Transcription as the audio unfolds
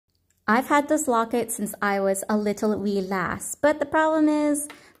I've had this locket since I was a little wee lass, but the problem is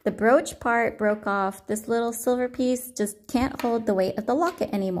the brooch part broke off. This little silver piece just can't hold the weight of the locket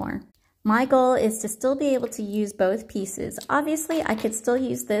anymore. My goal is to still be able to use both pieces. Obviously, I could still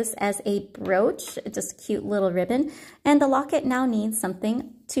use this as a brooch, just a cute little ribbon, and the locket now needs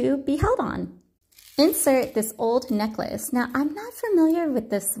something to be held on. Insert this old necklace. Now, I'm not familiar with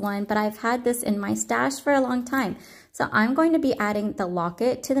this one, but I've had this in my stash for a long time. So I'm going to be adding the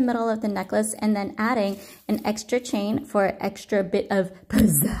locket to the middle of the necklace and then adding an extra chain for an extra bit of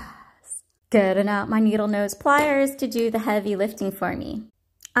pizzazz. Getting out my needle nose pliers to do the heavy lifting for me.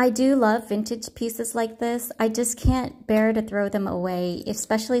 I do love vintage pieces like this. I just can't bear to throw them away,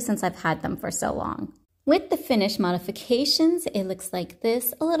 especially since I've had them for so long. With the finish modifications, it looks like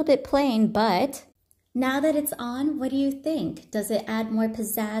this, a little bit plain, but now that it's on, what do you think? Does it add more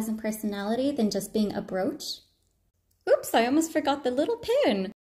pizzazz and personality than just being a brooch? Oops, I almost forgot the little pin.